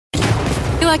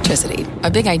Electricity,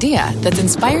 a big idea that's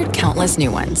inspired countless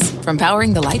new ones. From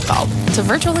powering the light bulb to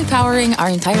virtually powering our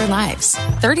entire lives.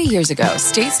 30 years ago,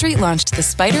 State Street launched the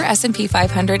SPDR S&P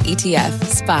 500 ETF,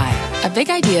 SPY. A big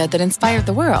idea that inspired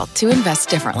the world to invest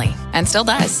differently. And still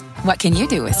does. What can you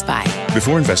do with SPY?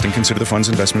 Before investing, consider the fund's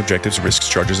investment objectives, risks,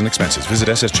 charges, and expenses. Visit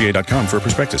ssga.com for a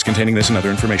prospectus containing this and other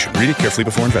information. Read it carefully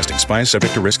before investing. SPY is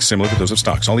subject to risks similar to those of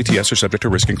stocks. All ETFs are subject to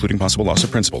risk, including possible loss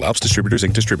of principal. Alps Distributors,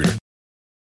 Inc. Distributor.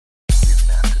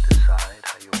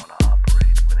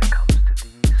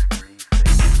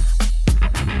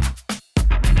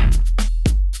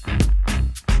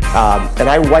 And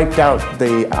I wiped out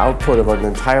the output of an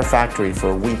entire factory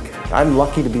for a week. I'm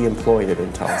lucky to be employed at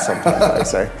Intel, sometimes I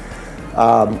say.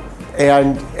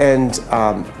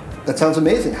 That sounds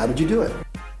amazing. How did you do it?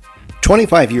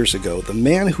 25 years ago, the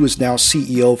man who is now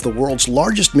CEO of the world's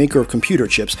largest maker of computer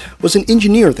chips was an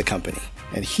engineer at the company,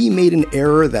 and he made an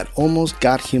error that almost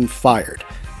got him fired.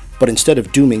 But instead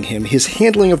of dooming him, his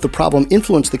handling of the problem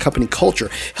influenced the company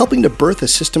culture, helping to birth a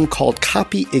system called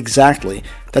Copy Exactly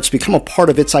that's become a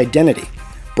part of its identity.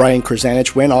 Brian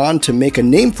Krzanich went on to make a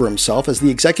name for himself as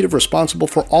the executive responsible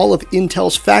for all of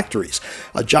Intel's factories,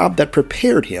 a job that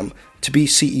prepared him to be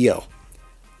CEO.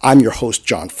 I'm your host,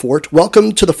 John Fort.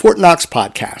 Welcome to the Fort Knox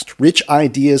Podcast, Rich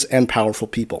Ideas and Powerful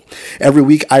People. Every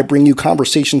week, I bring you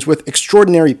conversations with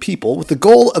extraordinary people with the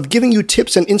goal of giving you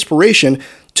tips and inspiration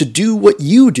to do what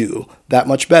you do that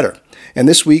much better. And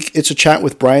this week, it's a chat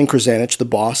with Brian Krzanich, the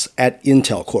boss at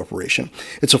Intel Corporation.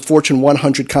 It's a Fortune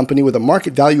 100 company with a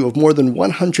market value of more than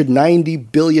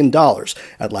 $190 billion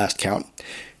at last count.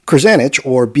 Krzanich,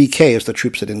 or BK as the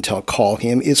troops at Intel call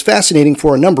him, is fascinating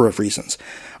for a number of reasons.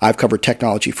 I've covered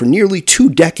technology for nearly 2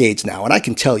 decades now, and I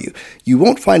can tell you, you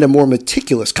won't find a more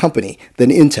meticulous company than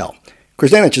Intel.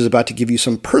 Krzanich is about to give you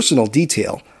some personal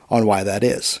detail on why that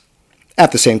is.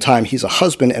 At the same time, he's a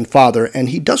husband and father, and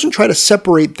he doesn't try to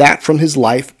separate that from his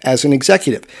life as an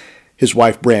executive. His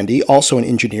wife, Brandy, also an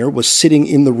engineer, was sitting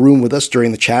in the room with us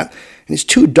during the chat, and his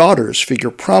 2 daughters figure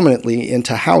prominently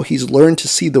into how he's learned to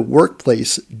see the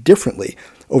workplace differently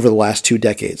over the last 2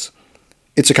 decades.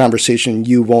 It's a conversation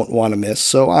you won't want to miss,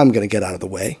 so I'm going to get out of the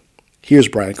way. Here's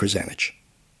Brian Krzanich.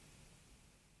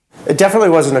 It definitely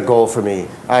wasn't a goal for me.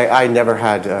 I never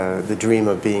had the dream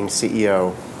of being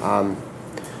CEO.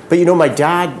 But you know, my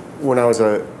dad, when I was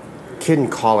a kid in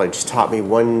college, taught me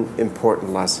one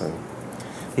important lesson.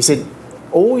 He said,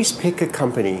 always pick a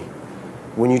company.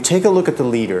 When you take a look at the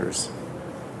leaders,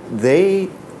 they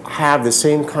have the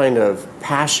same kind of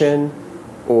passion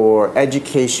or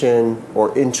education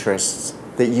or interests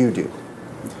that you do.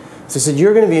 So he said,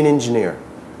 you're going to be an engineer.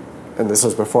 And this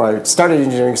was before I started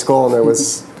engineering school, and I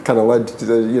was kind of led to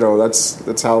the,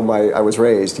 that's how I was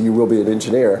raised. You will be an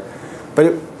engineer.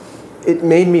 But it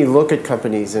made me look at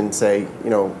companies and say,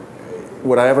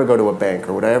 would I ever go to a bank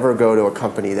or would I ever go to a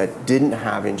company that didn't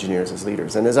have engineers as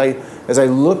leaders? And as I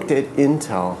looked at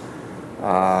Intel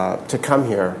to come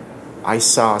here, I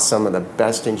saw some of the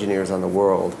best engineers on the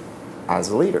world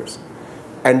as leaders.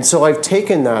 And so I've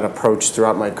taken that approach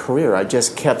throughout my career. I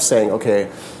just kept saying,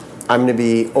 okay, I'm going to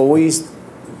be always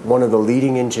one of the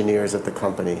leading engineers at the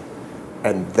company,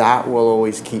 and that will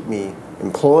always keep me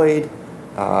employed,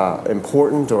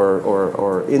 important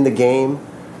or in the game.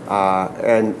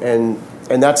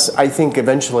 And that's, I think,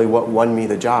 eventually what won me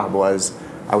the job was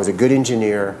I was a good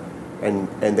engineer, and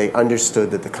they understood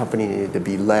that the company needed to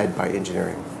be led by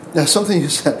engineering. Now, something you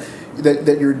said,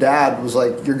 that your dad was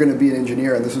like, you're going to be an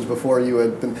engineer, and this was before you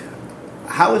had been.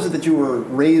 How is it that you were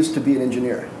raised to be an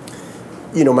engineer?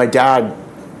 My dad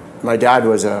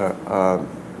was a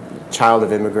child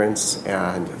of immigrants,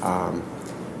 and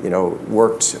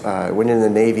worked, went in the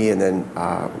Navy, and then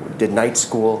did night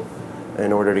school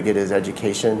in order to get his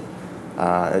education,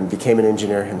 and became an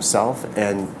engineer himself.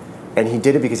 And he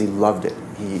did it because he loved it.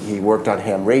 He worked on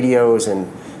ham radios,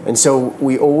 and so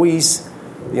we always,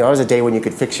 there was a day when you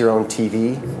could fix your own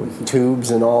TV with tubes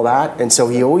and all that. And so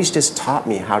he always just taught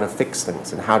me how to fix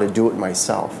things and how to do it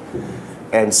myself.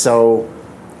 And so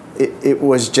it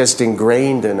was just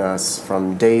ingrained in us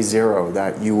from day zero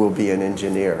that you will be an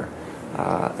engineer.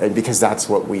 And because that's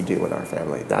what we do in our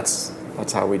family. That's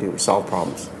how we do. We solve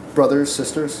problems. Brothers,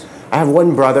 sisters? I have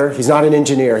one brother. He's not an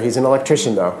engineer. He's an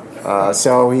electrician, though.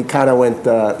 So he kind of went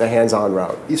the hands-on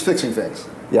route. He's fixing things?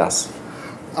 Yes.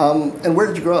 And where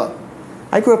did you grow up?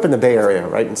 I grew up in the Bay Area,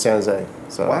 right in San Jose.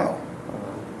 So, wow.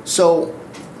 So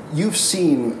you've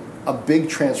seen a big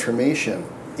transformation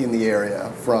in the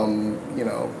area from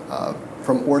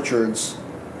orchards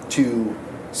to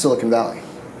Silicon Valley.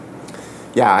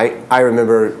 Yeah, I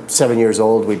remember 7 years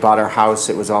old, we bought our house.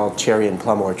 It was all cherry and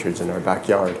plum orchards in our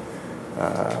backyard.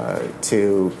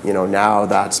 to, now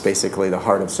that's basically the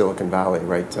heart of Silicon Valley,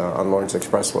 right, on Lawrence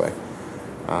Expressway.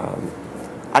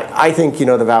 I think,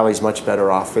 the Valley's much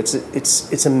better off.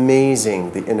 It's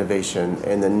amazing, the innovation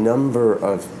and the number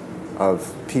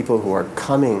of people who are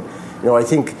coming. I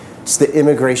think it's the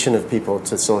immigration of people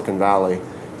to Silicon Valley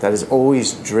that has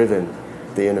always driven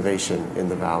the innovation in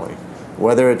the Valley.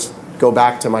 Whether it's go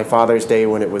back to my father's day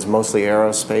when it was mostly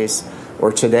aerospace,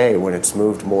 or today when it's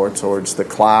moved more towards the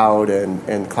cloud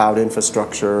and cloud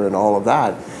infrastructure and all of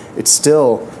that, it's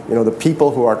still, the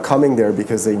people who are coming there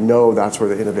because they know that's where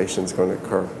the innovation is going to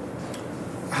occur.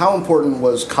 How important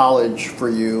was college for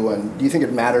you, and do you think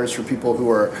it matters for people who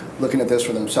are looking at this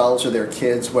for themselves or their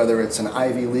kids, whether it's an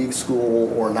Ivy League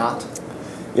school or not?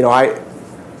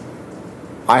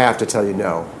 I have to tell you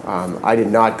no. I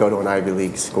did not go to an Ivy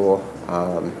League school.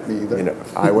 Me either.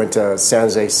 I went to San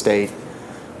Jose State,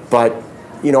 but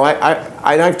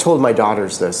I've told my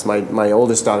daughters this. My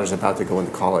oldest daughter's about to go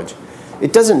into college.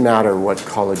 It doesn't matter what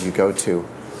college you go to.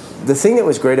 The thing that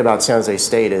was great about San Jose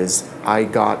State is I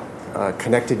got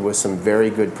connected with some very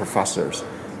good professors,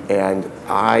 and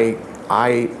I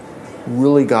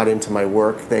really got into my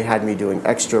work. They had me doing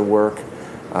extra work.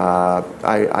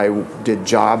 I did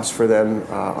jobs for them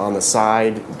on the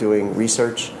side doing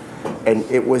research, and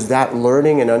it was that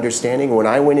learning and understanding. When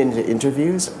I went into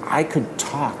interviews, I could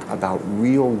talk about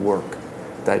real work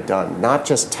that I'd done, not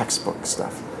just textbook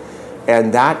stuff.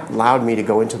 And that allowed me to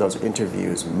go into those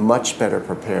interviews much better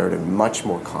prepared and much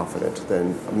more confident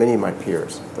than many of my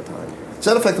peers at the time. Does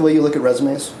that affect the way you look at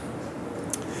resumes?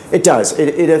 It does.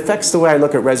 It affects the way I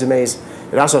look at resumes.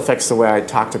 It also affects the way I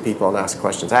talk to people and ask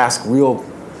questions. I ask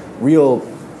real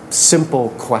simple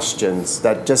questions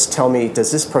that just tell me,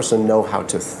 does this person know how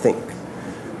to think?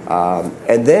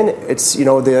 And then it's, the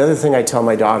other thing I tell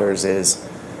my daughters is,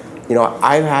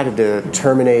 I've had to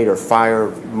terminate or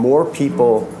fire more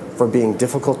people for being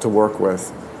difficult to work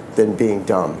with than being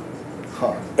dumb.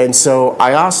 Huh. And so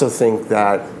I also think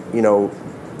that,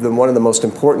 one of the most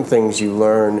important things you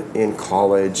learn in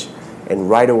college and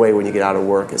right away when you get out of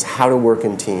work is how to work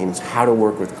in teams, how to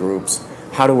work with groups,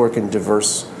 how to work in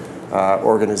diverse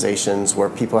organizations where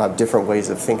people have different ways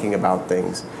of thinking about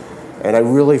things. And I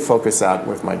really focus that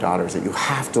with my daughters, that you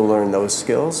have to learn those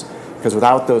skills, because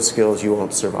without those skills, you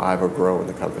won't survive or grow in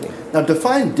the company. Now,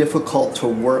 define difficult to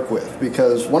work with,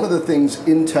 because one of the things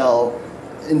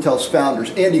Intel's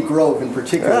founders, Andy Grove in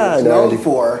particular, is known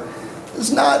for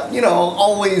is not,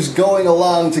 always going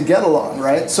along to get along,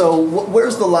 right? So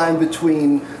where's the line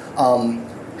between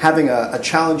having a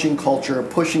challenging culture,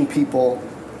 pushing people,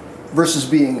 versus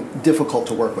being difficult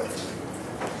to work with?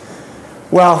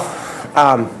 Well,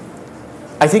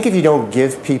 I think if you don't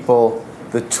give people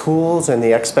the tools and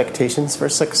the expectations for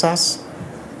success,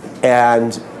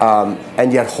 and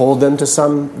yet hold them to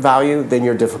some value, then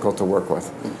you're difficult to work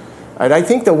with. And I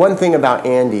think the one thing about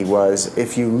Andy was,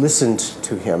 if you listened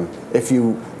to him, if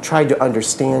you tried to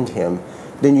understand him,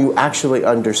 then you actually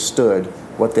understood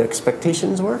what the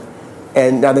expectations were.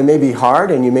 And now they may be hard,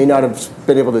 and you may not have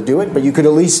been able to do it, but you could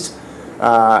at least,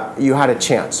 you had a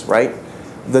chance, right?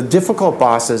 The difficult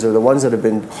bosses, or the ones that have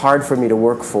been hard for me to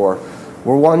work for,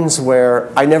 were ones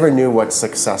where I never knew what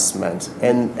success meant.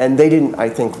 And they didn't, I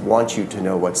think, want you to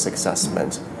know what success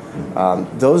meant.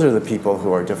 Those are the people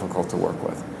who are difficult to work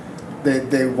with.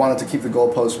 They wanted to keep the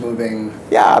goalposts moving.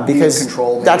 Yeah, because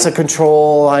control, that's a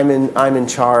control. I'm in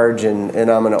charge, and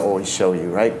I'm going to always show you,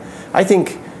 right? I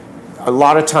think a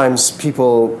lot of times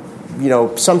people,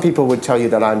 some people would tell you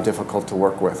that I'm difficult to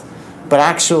work with. But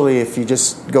actually, if you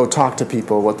just go talk to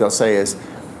people, what they'll say is,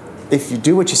 if you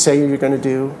do what you say you're going to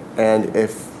do, and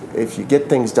if you get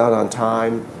things done on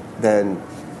time, then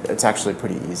it's actually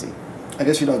pretty easy. I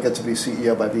guess you don't get to be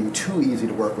CEO by being too easy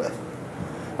to work with.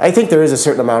 I think there is a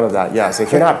certain amount of that, yes.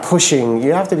 If you're not pushing,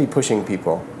 you have to be pushing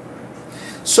people.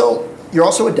 So, you're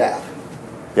also a dad.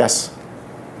 Yes.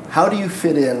 How do you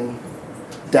fit in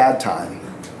dad time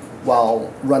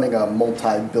while running a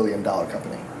multi-billion-dollar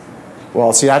company?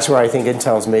 Well, see, that's where I think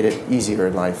Intel's made it easier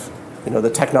in life. The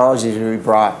technologies we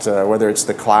brought, whether it's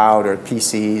the cloud or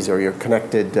PCs or your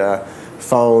connected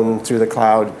phone through the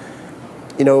cloud,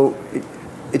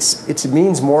 it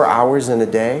means more hours in a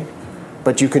day,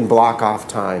 but you can block off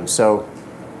time. So,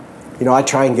 I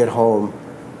try and get home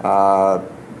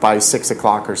by 6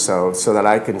 o'clock or so that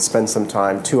I can spend some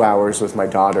time, 2 hours with my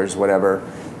daughters, whatever.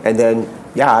 And then,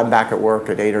 I'm back at work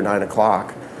at 8 or 9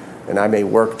 o'clock, and I may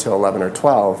work till 11 or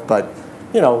 12, but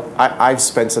I've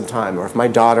spent some time. Or if one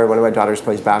of my daughters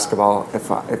plays basketball,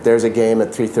 if there's a game at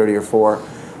 3:30 or 4,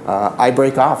 I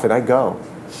break off and I go.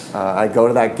 I go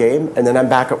to that game, and then I'm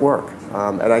back at work.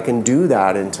 And I can do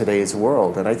that in today's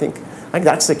world. And I think I think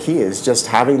that's the key, is just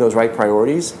having those right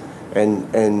priorities and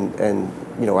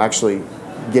actually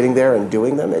getting there and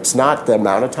doing them. It's not the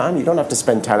amount of time. You don't have to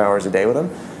spend 10 hours a day with them.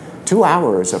 2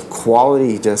 hours of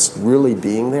quality, just really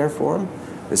being there for them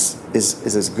is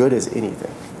as good as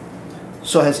anything.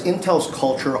 So has Intel's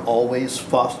culture always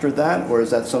fostered that, or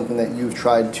is that something that you've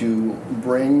tried to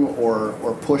bring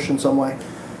or push in some way?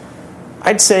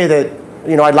 I'd say that,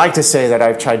 I'd like to say that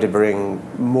I've tried to bring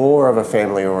more of a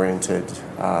family-oriented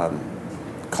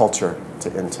culture to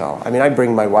Intel. I mean, I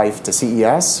bring my wife to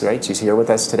CES, right? She's here with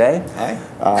us today.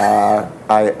 Hi.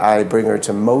 I bring her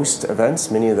to most events,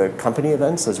 many of the company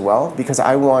events as well, because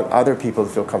I want other people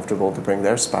to feel comfortable to bring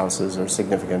their spouses or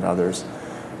significant others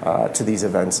to these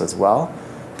events as well,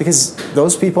 because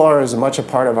those people are as much a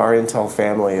part of our Intel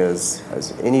family as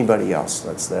anybody else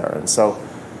that's there. And so,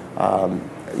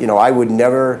 I would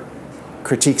never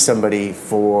critique somebody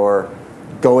for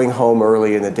going home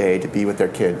early in the day to be with their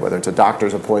kid, whether it's a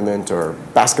doctor's appointment or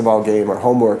basketball game or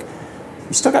homework.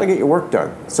 You still got to get your work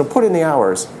done. So put in the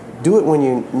hours, do it when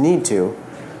you need to,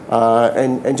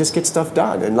 and just get stuff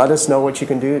done. And let us know what you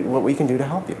can do, what we can do to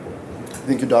help you.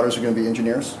 Think your daughters are going to be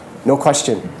engineers? No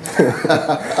question.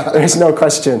 There's no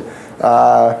question.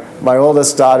 My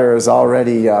oldest daughter has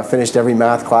already finished every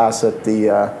math class at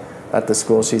the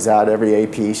school she's at, every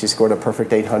AP. She scored a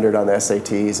perfect 800 on the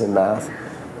SATs in math.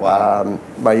 Wow.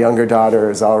 My younger daughter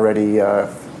is already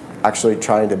actually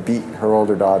trying to beat her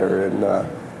older daughter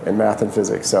in math and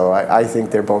physics. So I think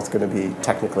they're both going to be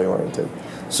technically oriented.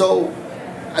 So,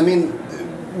 I mean,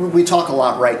 we talk a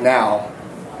lot right now,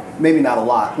 maybe not a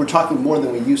lot. We're talking more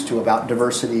than we used to about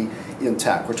diversity in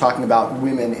tech. We're talking about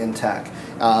women in tech.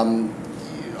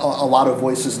 A lot of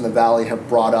voices in the Valley have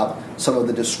brought up some of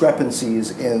the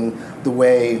discrepancies in the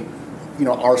way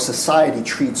our society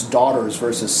treats daughters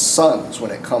versus sons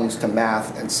when it comes to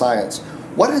math and science.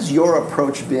 What has your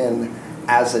approach been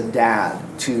as a dad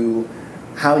to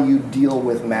how you deal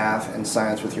with math and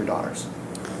science with your daughters?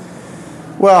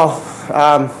 Well,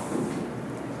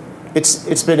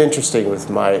 it's been interesting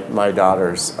with my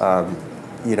daughters.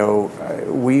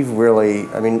 We've really,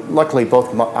 luckily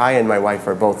both I and my wife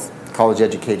are both college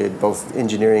educated, both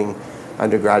engineering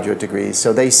undergraduate degrees,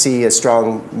 so they see a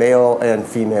strong male and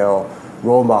female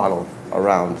role model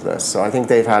around this. So I think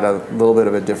they've had a little bit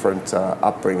of a different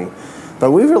upbringing.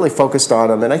 But we've really focused on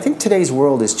them, and I think today's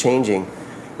world is changing,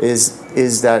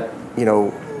 is that,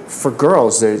 for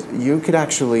girls, you could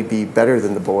actually be better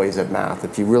than the boys at math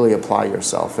if you really apply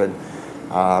yourself.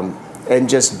 And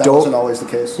just that wasn't always the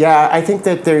case? Yeah, I think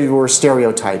that there were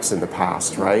stereotypes in the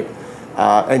past, right?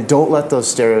 And don't let those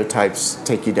stereotypes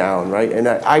take you down, right? And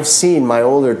I've seen my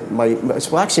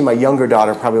younger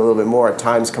daughter probably a little bit more at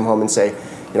times come home and say,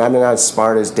 I'm not as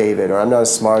smart as David, or I'm not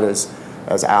as smart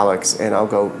as Alex. And I'll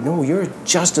go, no, you're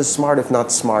just as smart, if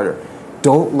not smarter.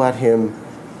 Don't let him,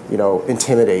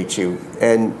 intimidate you.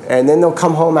 And then they'll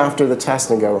come home after the test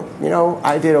and go,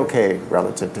 I did okay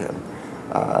relative to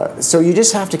him. So you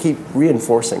just have to keep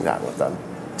reinforcing that with them,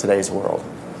 today's world.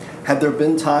 Have there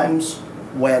been times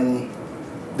when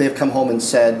they've come home and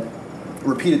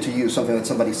repeated to you something that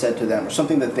somebody said to them, or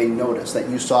something that they noticed that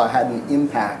you saw had an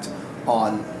impact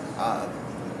on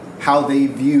how they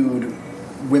viewed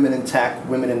women in tech,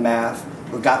 women in math,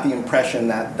 or got the impression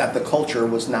that the culture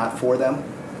was not for them?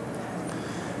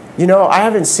 I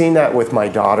haven't seen that with my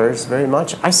daughters very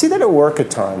much. I see that at work at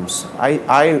times.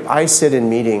 I sit in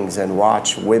meetings and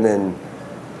watch women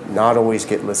not always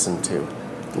get listened to.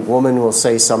 The woman will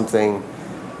say something,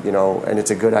 and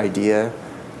it's a good idea,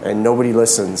 and nobody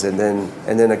listens, and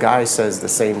then a guy says the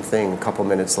same thing a couple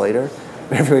minutes later,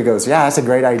 and everybody goes, yeah, that's a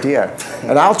great idea.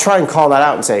 And I'll try and call that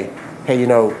out and say, hey,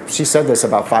 she said this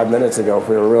about 5 minutes ago if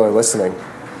we were really listening.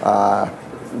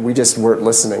 We just weren't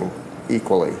listening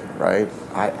equally, right?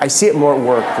 I see it more at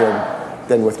work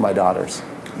than with my daughters.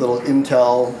 Little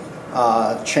Intel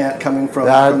chant coming from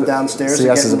downstairs.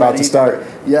 CS is about to start.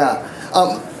 Yeah.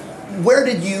 Where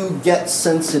did you get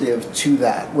sensitive to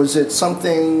that? Was it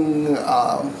something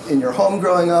in your home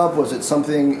growing up? Was it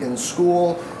something in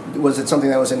school? Was it something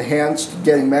that was enhanced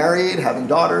getting married, having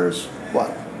daughters?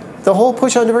 What? The whole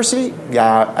push on diversity?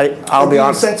 Yeah, I'll be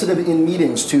honest. Being sensitive in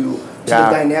meetings to the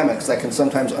dynamics that can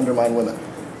sometimes undermine women.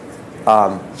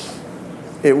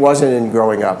 It wasn't in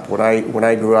growing up. When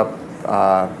I grew up,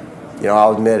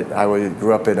 I'll admit I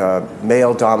grew up in a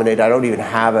male-dominated. I don't even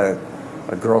have a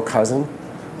girl cousin.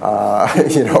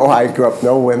 I grew up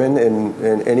no women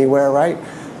in anywhere, right?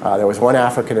 There was one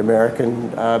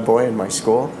African-American boy in my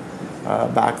school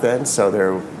back then, so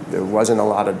there wasn't a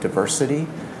lot of diversity.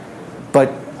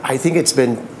 But I think it's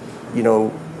been,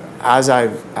 as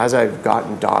I've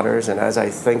gotten daughters and as I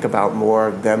think about more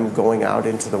of them going out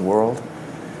into the world,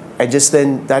 and just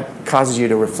then that causes you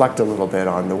to reflect a little bit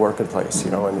on the workplace,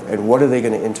 and what are they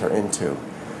going to enter into.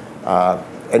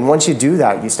 And once you do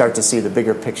that, you start to see the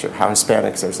bigger picture, how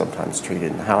Hispanics are sometimes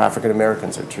treated, and how African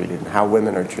Americans are treated, and how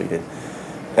women are treated.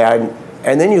 And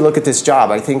then you look at this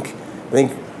job. I think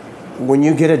when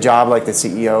you get a job like the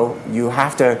CEO, you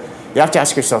have to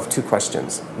ask yourself two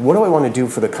questions. What do I want to do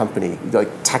for the company, like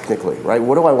technically, right?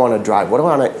 What do I want to drive? What do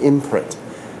I want to imprint?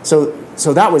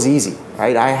 So that was easy,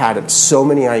 right? I had so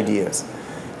many ideas.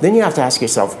 Then you have to ask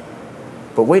yourself,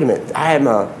 but wait a minute, I am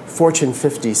a Fortune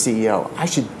 50 CEO. I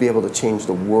should be able to change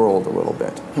the world a little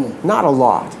bit. Not a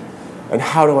lot. And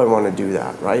how do I want to do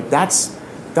that, right? That's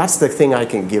the thing I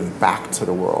can give back to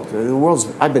the world.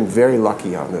 I've been very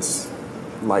lucky on this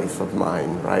life of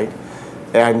mine, right?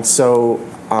 And so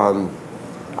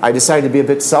I decided to be a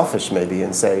bit selfish maybe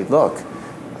and say, look,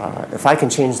 if I can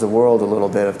change the world a little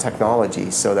bit of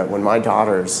technology so that when my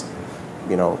daughters,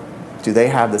 do they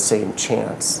have the same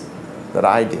chance that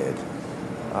I did,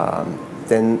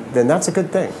 then that's a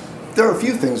good thing. There are a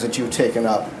few things that you've taken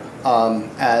up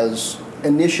as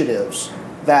initiatives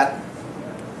that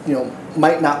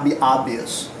might not be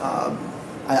obvious.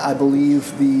 I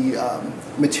believe the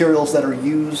materials that are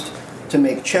used to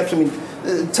make chips. I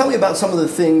mean, tell me about some of the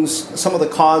things, some of the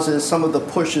causes, some of the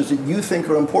pushes that you think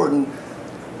are important,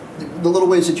 the little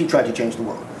ways that you tried to change the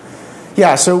world.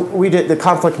 Yeah, so we did the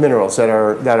conflict minerals that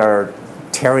are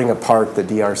tearing apart the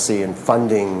DRC and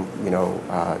funding,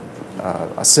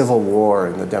 a civil war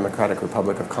in the Democratic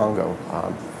Republic of Congo.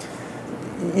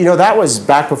 That was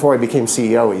back before I became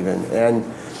CEO even, and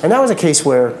that was a case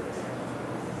where,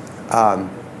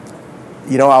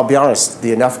 I'll be honest,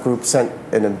 the Enough Group sent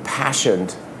an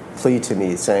impassioned plea to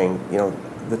me saying,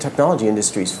 the technology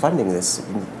industry is funding this.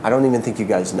 I don't even think you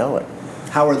guys know it.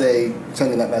 How are they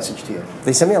sending that message to you?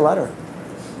 They send me a letter.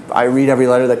 I read every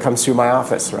letter that comes through my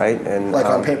office, right? And like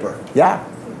on paper? Yeah,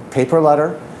 paper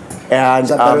letter. And is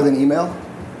that better than email?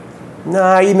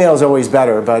 No, email is always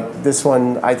better, but this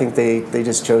one, I think they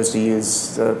just chose to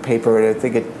use paper. I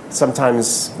think it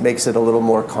sometimes makes it a little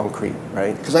more concrete,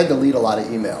 right? Because I delete a lot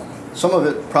of email. Some of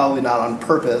it probably not on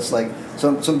purpose, like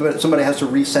somebody has to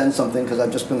resend something because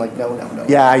I've just been like, no.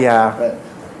 Yeah.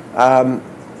 Right.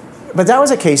 But that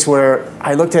was a case where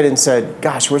I looked at it and said,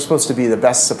 gosh, we're supposed to be the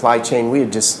best supply chain. We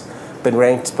had just been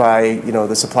ranked by,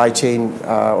 the supply chain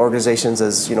organizations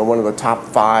as, one of the top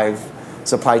 5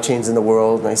 supply chains in the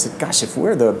world. And I said, gosh, if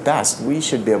we're the best, we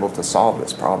should be able to solve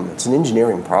this problem. It's an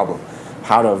engineering problem,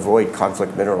 how to avoid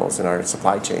conflict minerals in our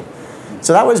supply chain.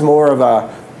 So that was more of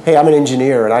a, hey, I'm an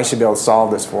engineer and I should be able to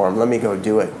solve this for them. Let me go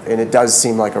do it. And it does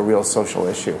seem like a real social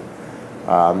issue.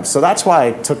 So that's why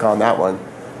I took on that one.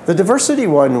 The diversity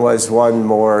one was one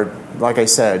more, like I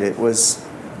said, it was,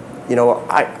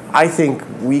 I think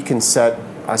we can set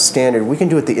a standard. We can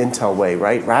do it the Intel way,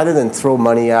 right? Rather than throw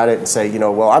money at it and say,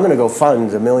 well, I'm going to go fund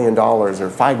 $1 million or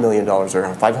 $5 million or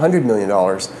 $500 million.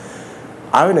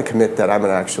 I'm going to commit that I'm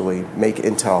going to actually make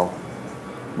Intel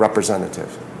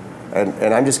representative.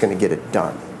 And I'm just going to get it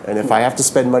done. And if I have to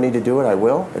spend money to do it, I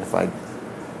will. And if I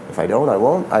don't, I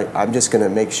won't. I'm just going to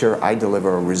make sure I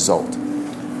deliver a result.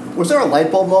 Was there a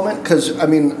light bulb moment? Because,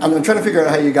 I'm trying to figure out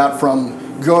how you got from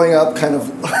growing up kind of,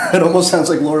 it almost sounds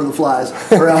like Lord of the Flies,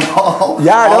 around all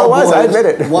yeah, all no, it was, boys, I admit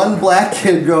it. One black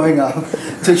kid growing up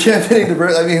to championing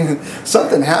diversity.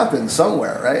 Something happened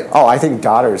somewhere, right? Oh, I think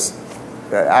daughters.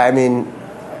 Again,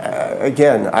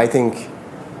 I think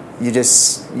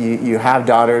you have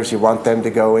daughters, you want them to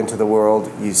go into the world,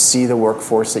 you see the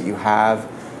workforce that you have,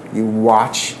 you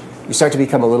watch. You start to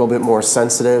become a little bit more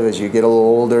sensitive as you get a little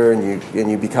older and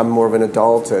you become more of an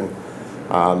adult. And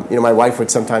my wife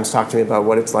would sometimes talk to me about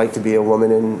what it's like to be a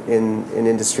woman in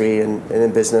industry and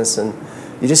in business. And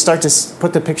you just start to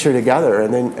put the picture together.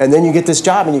 And then you get this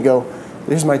job and you go,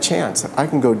 there's my chance. I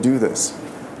can go do this.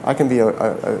 I can be a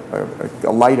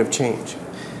light of change.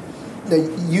 Now,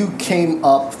 you came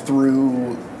up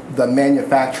through the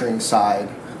manufacturing side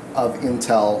of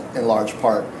Intel in large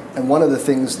part. And one of the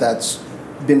things that's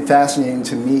been fascinating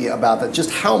to me about that,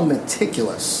 just how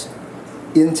meticulous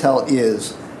Intel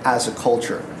is as a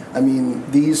culture.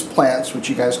 These plants, which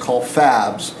you guys call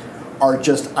fabs, are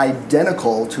just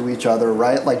identical to each other,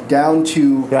 right? Like down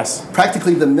to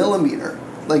practically the millimeter,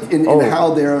 like in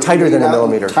how they're tighter than a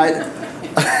millimeter.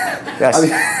 Yes,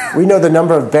 we know the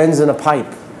number of bends in a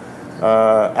pipe,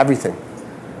 everything.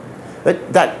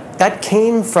 That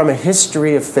came from a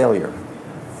history of failure.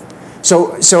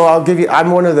 So I'll give you, I'm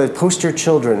one of the poster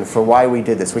children for why we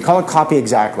did this. We call it Copy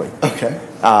Exactly. Okay.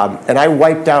 And I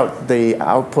wiped out the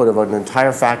output of an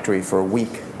entire factory for a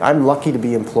week I'm lucky to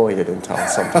be employed at Intel,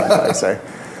 sometimes I say.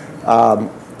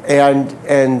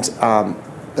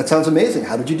 That sounds amazing.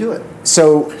 How did you do it?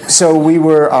 So we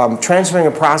were transferring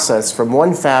a process from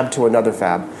one fab to another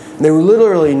fab. And they were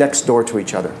literally next door to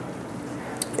each other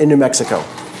in New Mexico.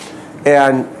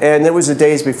 And it was the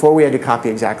days before we had to copy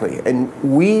exactly. And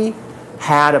we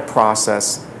had a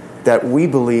process that we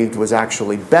believed was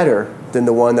actually better than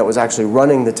the one that was actually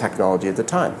running the technology at the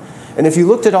time. And if you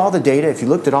looked at all the data, if you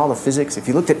looked at all the physics, if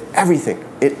you looked at everything,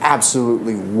 it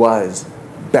absolutely was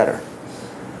better.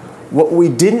 What we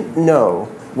didn't know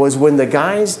was when the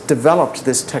guys developed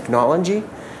this technology,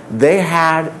 they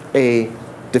had a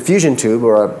diffusion tube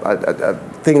or a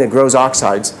thing that grows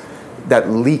oxides that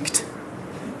leaked.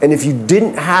 And if you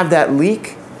didn't have that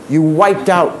leak, you wiped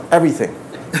out everything.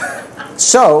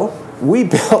 So we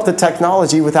built the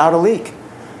technology without a leak.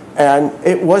 And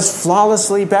it was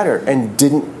flawlessly better and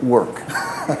didn't work.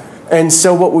 And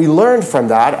so what we learned from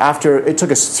that, after it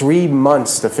took us 3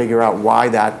 months to figure out why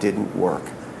that didn't work,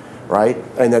 right?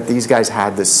 And that these guys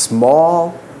had this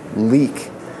small leak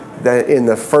that in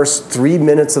the first 3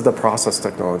 minutes of the process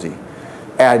technology.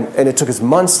 And it took us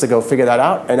months to go figure that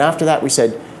out. And after that, we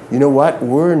said, you know what?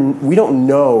 We don't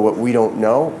know what we don't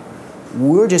know.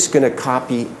 We're just going to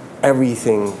copy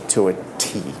everything to a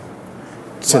T,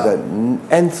 to the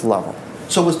nth level.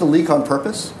 So was the leak on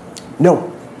purpose?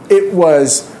 No. It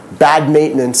was bad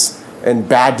maintenance and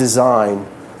bad design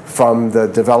from the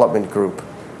development group.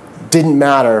 Didn't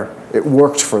matter. It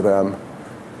worked for them.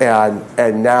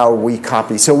 And now we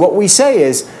copy. So what we say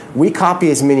is we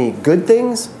copy as many good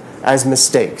things as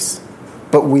mistakes,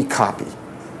 but we copy.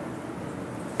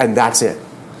 And that's it.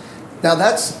 Now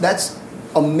that's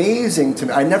amazing to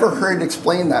me. I never heard it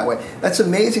explained that way. That's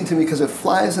amazing to me because it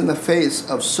flies in the face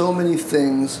of so many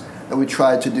things that we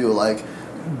tried to do, like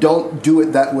don't do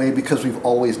it that way because we've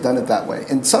always done it that way.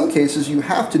 In some cases, you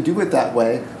have to do it that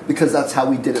way because that's how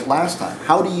we did it last time.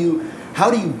 How do you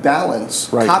balance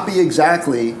copy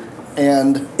exactly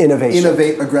and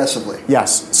innovate aggressively?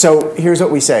 Yes. So here's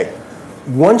what we say.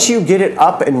 Once you get it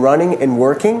up and running and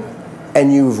working,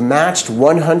 and you've matched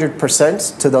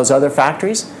 100% to those other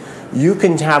factories, you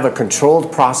can have a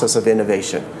controlled process of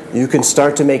innovation. You can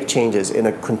start to make changes in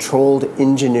a controlled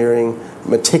engineering,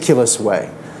 meticulous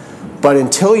way. But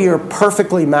until you're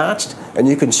perfectly matched and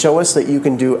you can show us that you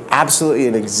can do absolutely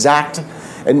an exact,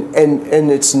 and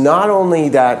it's not only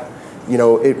that, you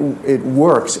know, it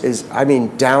works,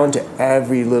 down to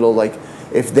every little, like,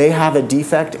 if they have a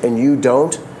defect and you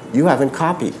don't, you haven't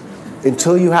copied.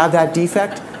 Until you have that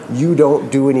defect, you don't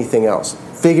do anything else.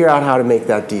 Figure out how to make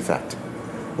that defect,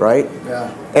 right? Yeah.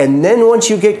 And then once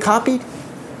you get copied,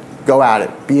 go at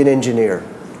it. Be an engineer.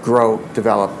 Grow,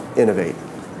 develop, innovate.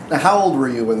 Now, how old were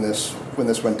you when this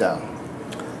went down?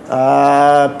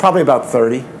 Probably about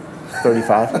 30,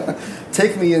 35.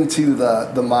 Take me into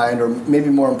the mind, or maybe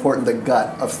more important, the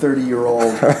gut of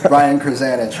 30-year-old Brian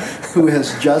Krzanich, who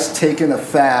has just taken a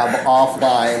fab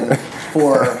offline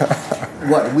for,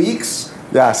 what, weeks?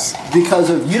 Yes. Because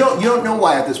of you don't know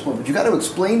why at this point, but you got to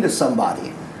explain to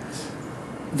somebody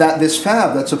that this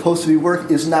fab that's supposed to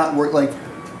be is not work. Like,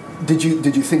 did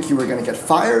you think you were going to get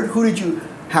fired? Who did you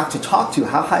have to talk to?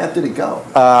 How high up did it go?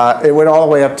 It went all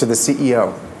the way up to the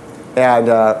CEO, and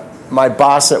my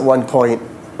boss at one point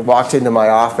walked into my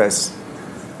office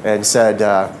and said,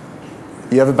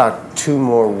 "You have about 2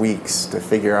 more weeks to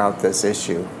figure out this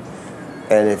issue,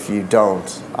 and if you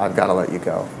don't, I've got to let you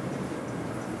go."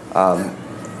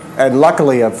 And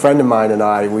luckily, a friend of mine and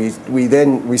I,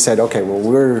 we said, okay, well,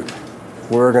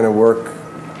 we're going to work,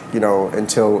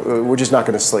 until we're just not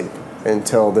going to sleep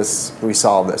until we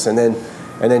solve this. And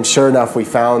then sure enough, we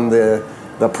found the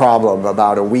problem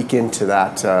about a week into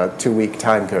that 2-week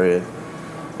time period,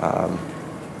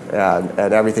 and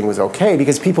everything was okay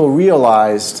because people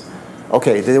realized,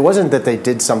 okay, it wasn't that they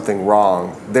did something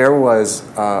wrong. There was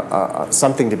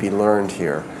something to be learned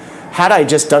here. Had I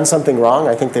just done something wrong,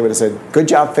 I think they would have said, good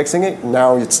job fixing it,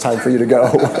 now it's time for you to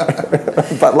go.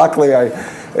 But luckily,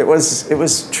 it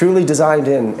was truly designed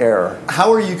in error.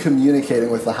 How are you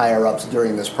communicating with the higher-ups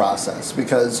during this process?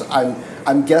 Because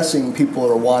I'm guessing people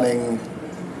are wanting,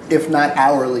 if not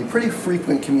hourly, pretty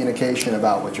frequent communication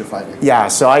about what you're finding. Yeah,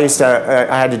 so I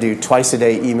had to do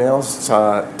twice-a-day emails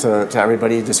to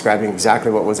everybody describing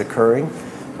exactly what was occurring.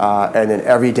 And then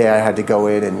every day I had to go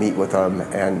in and meet with them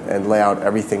and lay out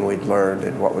everything we'd learned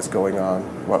and what was going on,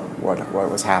 what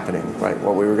was happening, right?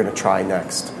 What we were going to try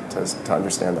next to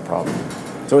understand the problem.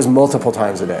 So it was multiple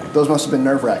times a day. Those must have been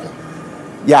nerve-wracking.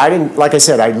 Yeah, like I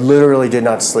said, I literally did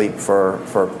not sleep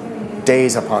for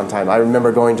days upon time. I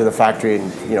remember going to the factory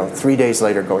and 3 days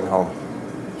later going home.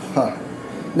 Huh.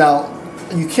 Now,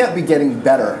 you can't be getting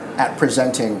better at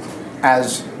presenting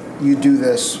as you do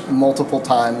this multiple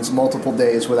times, multiple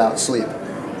days without sleep.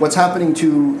 What's happening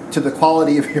to the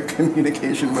quality of your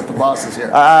communication with the bosses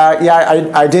here?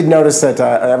 I did notice that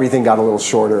everything got a little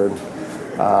shorter.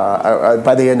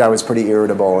 By the end, I was pretty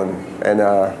irritable,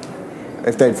 and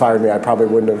if they'd fired me, I probably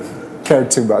wouldn't have cared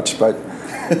too much. But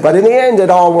in the end, it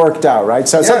all worked out, right?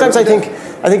 So sometimes I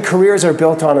think careers are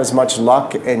built on as much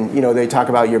luck, and they talk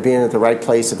about you're being at the right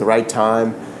place at the right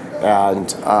time,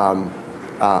 and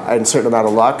a certain amount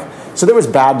of luck. So there was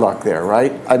bad luck there,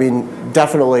 right? I mean,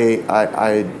 definitely,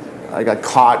 I got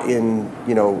caught in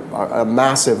a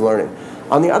massive learning.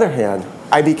 On the other hand,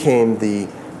 I became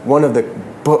one of the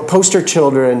poster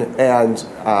children and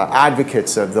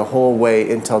advocates of the whole way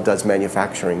Intel does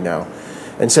manufacturing now.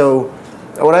 And so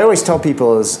what I always tell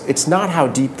people is it's not how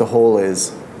deep the hole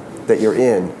is that you're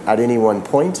in at any one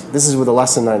point. This is with a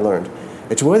lesson I learned.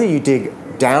 It's whether you dig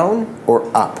down or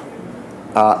up.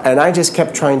 And I just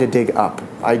kept trying to dig up.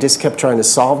 I just kept trying to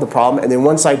solve the problem. And then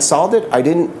once I'd solved it, I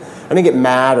didn't get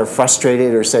mad or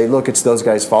frustrated or say, look, it's those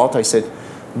guys' fault. I said,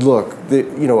 look,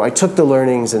 I took the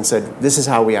learnings and said, this is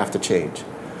how we have to change.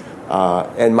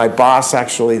 And my boss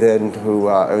actually then, who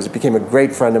became a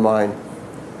great friend of mine,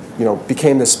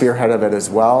 became the spearhead of it as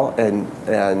well. And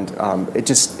it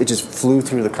just flew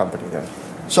through the company then.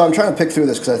 So I'm trying to pick through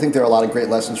this because I think there are a lot of great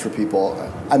lessons for people.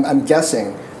 I'm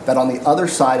guessing that on the other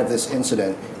side of this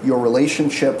incident, your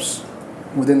relationships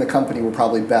within the company were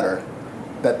probably better,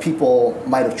 that people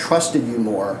might have trusted you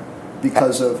more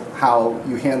because of how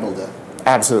you handled it.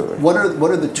 Absolutely. What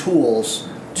are the tools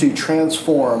to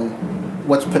transform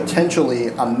what's potentially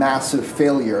a massive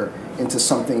failure into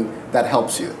something that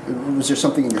helps you? Was there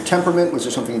something in your temperament? Was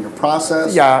there something in your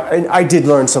process? Yeah, and I did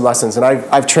learn some lessons, and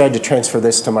I've tried to transfer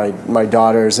this to my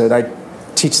daughters, and I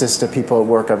teach this to people at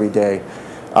work every day.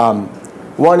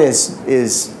 One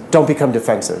is don't become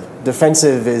defensive.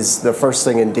 Defensive is the first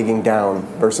thing in digging down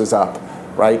versus up,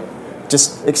 right?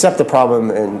 Just accept the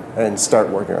problem and start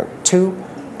working on it. 2,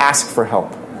 ask for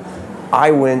help.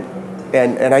 I went,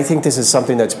 and I think this is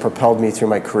something that's propelled me through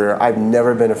my career. I've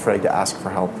never been afraid to ask for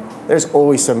help. There's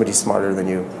always somebody smarter than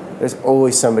you. There's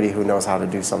always somebody who knows how to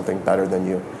do something better than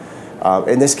you.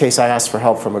 In this case, I asked for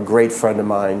help from a great friend of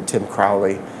mine, Tim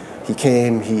Crowley. He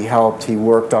came, he helped, he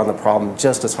worked on the problem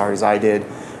just as hard as I did.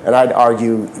 And I'd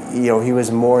argue, he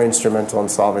was more instrumental in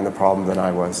solving the problem than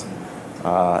I was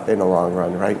in the long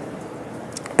run, right?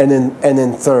 And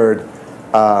then third,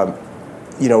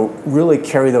 really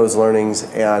carry those learnings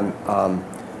and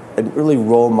really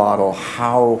role model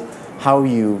how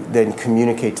you then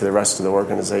communicate to the rest of the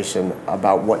organization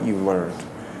about what you learned,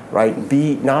 right?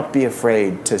 Not be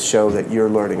afraid to show that you're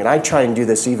learning. And I try and do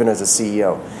this even as a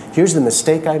CEO. Here's the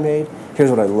mistake I made,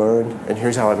 here's what I learned, and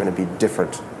here's how I'm going to be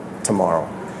different tomorrow.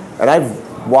 And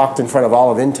I've walked in front of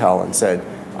all of Intel and said,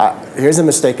 here's a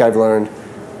mistake I've learned,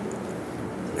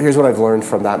 here's what I've learned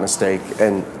from that mistake,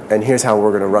 and here's how we're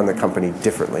going to run the company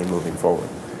differently moving forward.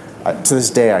 To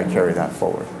this day, I carry that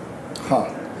forward.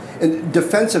 And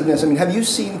defensiveness, have you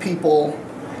seen people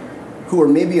who are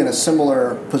maybe in a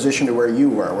similar position to where you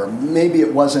were, where maybe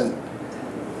it wasn't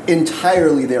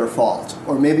entirely their fault,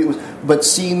 or maybe it was, but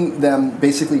seeing them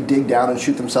basically dig down and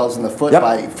shoot themselves in the foot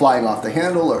by flying off the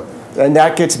handle? And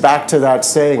that gets back to that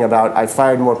saying about I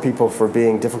fired more people for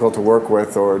being difficult to work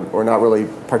with or not really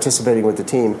participating with the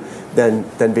team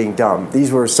than being dumb.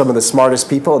 These were some of the smartest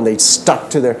people, and they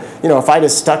stuck to their, if I'd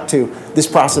have stuck to this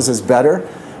process is better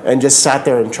and just sat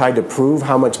there and tried to prove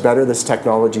how much better this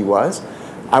technology was,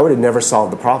 I would have never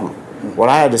solved the problem. What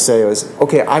I had to say was,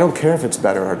 okay, I don't care if it's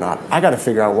better or not. I got to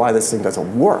figure out why this thing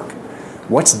doesn't work.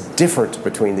 What's different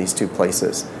between these two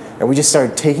places? And we just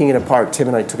started taking it apart. Tim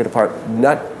and I took it apart,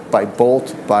 nut by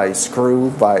bolt, by screw,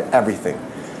 by everything.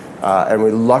 And we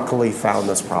luckily found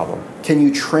this problem. Can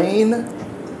you train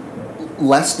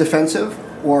less defensive,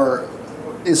 or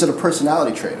is it a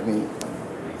personality trait?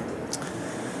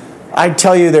 I'd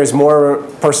tell you there's more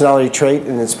personality trait,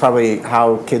 and it's probably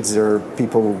how kids or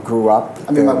people grew up.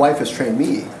 My wife has trained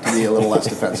me to be a little less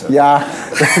defensive. Yeah,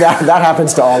 that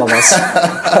happens to all of us.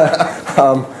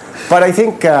 But I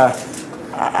think,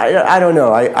 I don't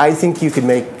know. I think you can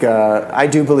make, I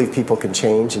do believe people can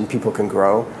change and people can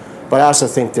grow. But I also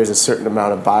think there's a certain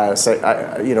amount of bias.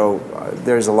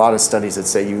 There's a lot of studies that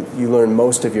say you learn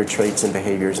most of your traits and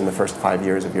behaviors in the first 5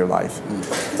 years of your life.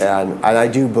 And I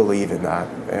do believe in that.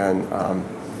 And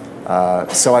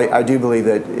so I do believe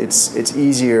that it's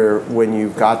easier when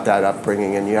you've got that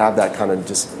upbringing and you have that kind of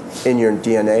just in your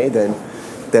DNA than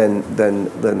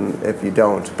if you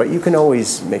don't. But you can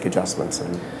always make adjustments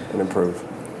and improve.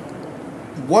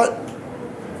 What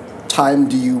time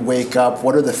do you wake up?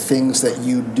 What are the things that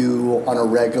you do on a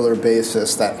regular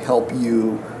basis that help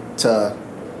you to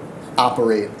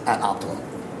operate at optimum?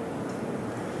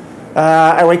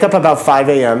 I wake up about 5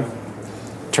 a.m.,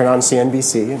 turn on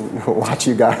CNBC and watch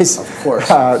you guys. Of course,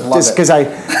 just because I'm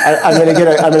gonna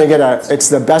get it's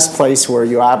the best place where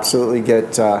you absolutely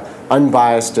get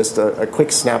unbiased, just a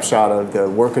quick snapshot of the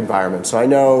work environment. So I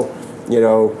know,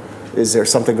 is there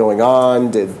something going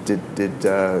on? Did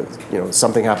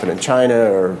something happen in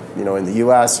China or in the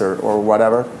U.S. or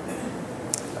whatever?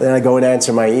 Then I go and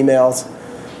answer my emails,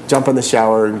 jump in the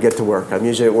shower, and get to work. I'm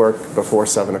usually at work before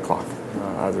 7 o'clock.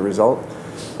 As a result,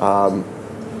 I'm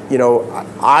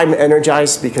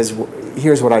energized because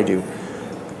here's what I do.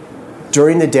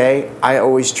 During the day, I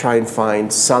always try and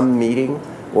find some meeting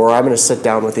where I'm going to sit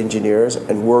down with engineers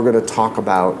and we're going to talk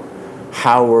about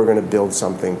how we're going to build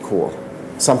something cool,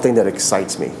 something that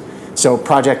excites me. So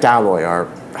Project Alloy,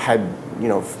 had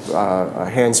a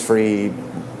hands-free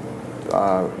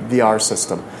VR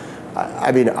system.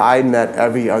 I met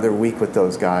every other week with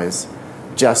those guys.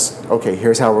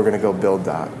 Here's how we're going to go build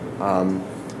that.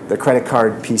 The credit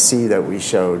card PC that we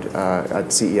showed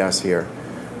at CES here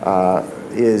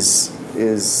is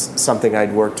something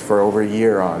I'd worked for over a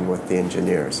year on with the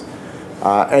engineers.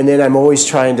 And then I'm always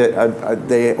trying to,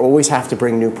 they always have to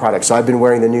bring new products. So I've been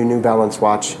wearing the New Balance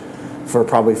watch for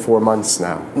probably 4 months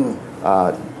now,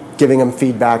 giving them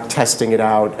feedback, testing it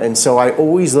out. And so I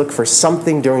always look for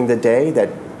something during the day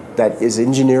that is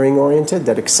engineering oriented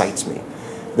that excites me.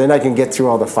 Then I can get through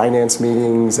all the finance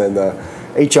meetings and the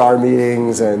HR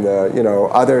meetings and the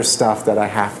other stuff that I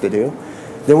have to do.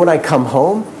 Then when I come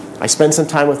home, I spend some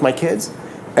time with my kids,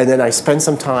 and then I spend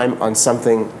some time on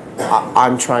something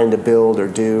I'm trying to build or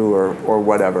do or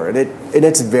whatever. And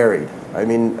it's varied.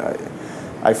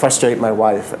 I frustrate my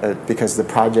wife because the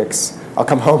projects. I'll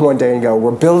come home one day and go,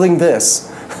 "We're building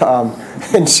this,"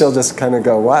 and she'll just kind of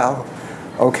go, "Wow,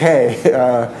 okay."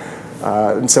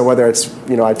 And so whether it's,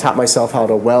 I taught myself how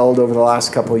to weld over the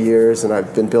last couple of years, and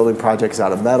I've been building projects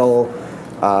out of metal.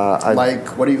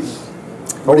 What are you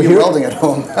welding at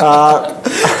home?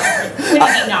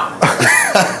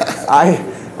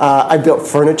 I built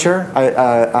furniture.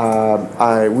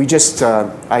 I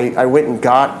went and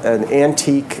got an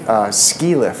antique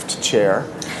ski lift chair,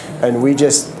 and we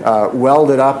just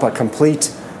welded up a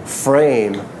complete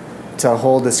frame to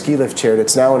hold the ski lift chair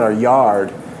that's now in our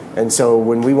yard. And so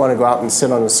when we want to go out and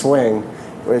sit on a swing,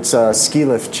 it's a ski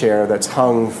lift chair that's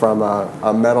hung from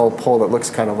a metal pole that looks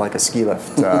kind of like a ski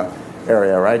lift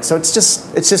area, right? So it's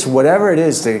just whatever it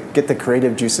is to get the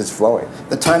creative juices flowing.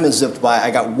 The time has zipped by.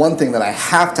 I got one thing that I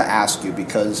have to ask you,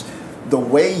 because the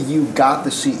way you got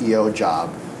the CEO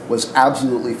job was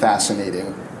absolutely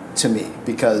fascinating to me,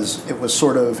 because it was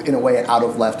sort of, in a way, out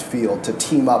of left field to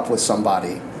team up with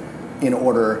somebody in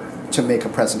order to make a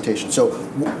presentation. So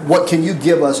what can you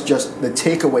give us just the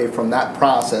takeaway from that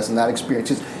process and that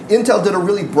experience? Intel did a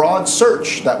really broad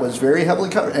search that was very heavily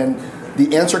covered, and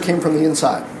the answer came from the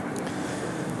inside.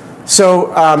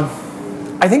 So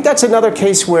I think that's another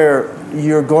case where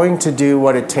you're going to do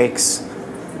what it takes,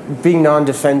 being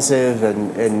non-defensive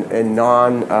and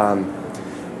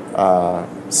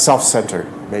self-centered,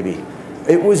 maybe.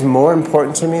 It was more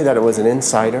important to me that it was an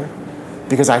insider,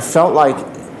 because I felt like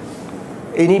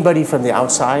anybody from the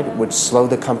outside would slow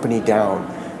the company down.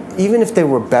 Even if they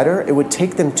were better, it would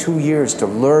take them 2 years to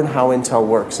learn how Intel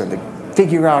works and to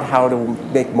figure out how to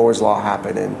make Moore's Law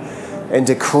happen and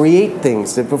to create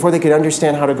things before they could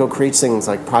understand how to go create things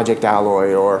like Project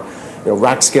Alloy or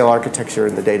rack scale architecture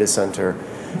in the data center.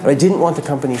 And I didn't want the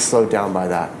company slowed down by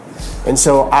that. And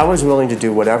so I was willing to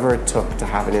do whatever it took to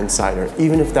have an insider,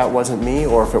 even if that wasn't me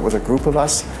or if it was a group of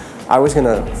us. I was going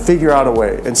to figure out a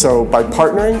way. And so by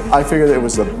partnering, I figured it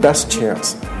was the best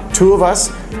chance. 2 of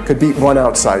us could beat 1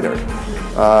 outsider.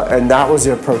 And that was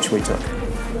the approach we took.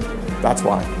 That's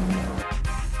why.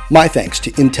 My thanks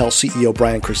to Intel CEO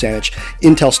Brian Krzanich.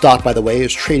 Intel stock, by the way,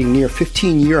 is trading near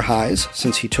 15-year highs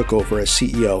since he took over as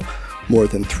CEO more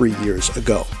than 3 years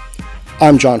ago.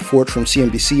 I'm John Fort from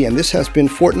CNBC, and this has been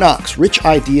Fort Knox, Rich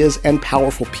Ideas and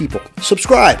Powerful People.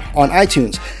 Subscribe on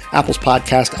iTunes, Apple's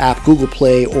podcast app, Google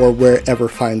Play, or wherever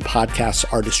fine podcasts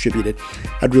are distributed.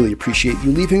 I'd really appreciate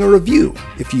you leaving a review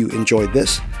if you enjoyed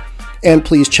this. And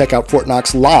please check out Fort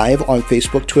Knox live on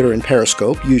Facebook, Twitter, and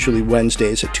Periscope, usually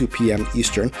Wednesdays at 2 p.m.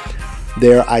 Eastern.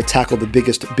 There, I tackle the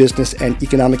biggest business and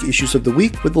economic issues of the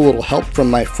week with a little help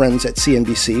from my friends at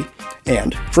CNBC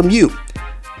and from you.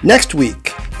 Next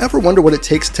week, ever wonder what it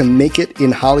takes to make it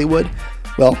in Hollywood?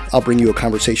 Well, I'll bring you a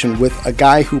conversation with a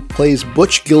guy who plays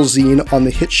Butch Gilzean on the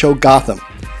hit show Gotham.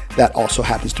 That also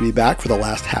happens to be back for the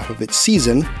last half of its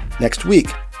season next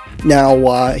week.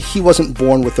 Now, he wasn't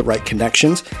born with the right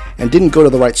connections and didn't go to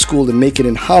the right school to make it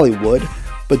in Hollywood,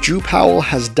 but Drew Powell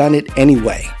has done it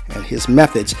anyway, and his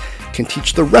methods can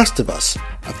teach the rest of us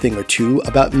a thing or two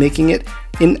about making it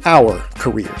in our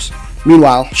careers.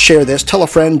 Meanwhile, share this, tell a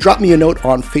friend, drop me a note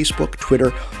on Facebook,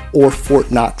 Twitter, or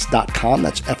fortknox.com.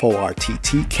 That's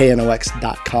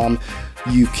FORTTKNOX.com.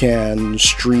 You can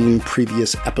stream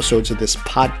previous episodes of this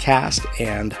podcast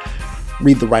and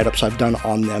read the write-ups I've done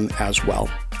on them as well.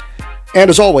 And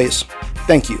as always,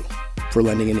 thank you for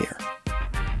lending an ear.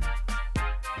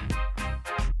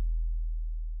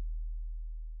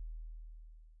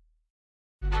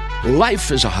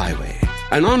 Life is a highway,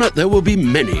 and on it there will be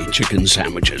many chicken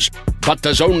sandwiches. But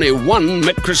there's only one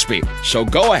McCrispy. So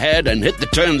go ahead and hit the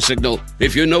turn signal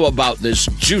if you know about this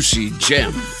juicy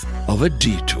gem of a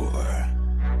detour.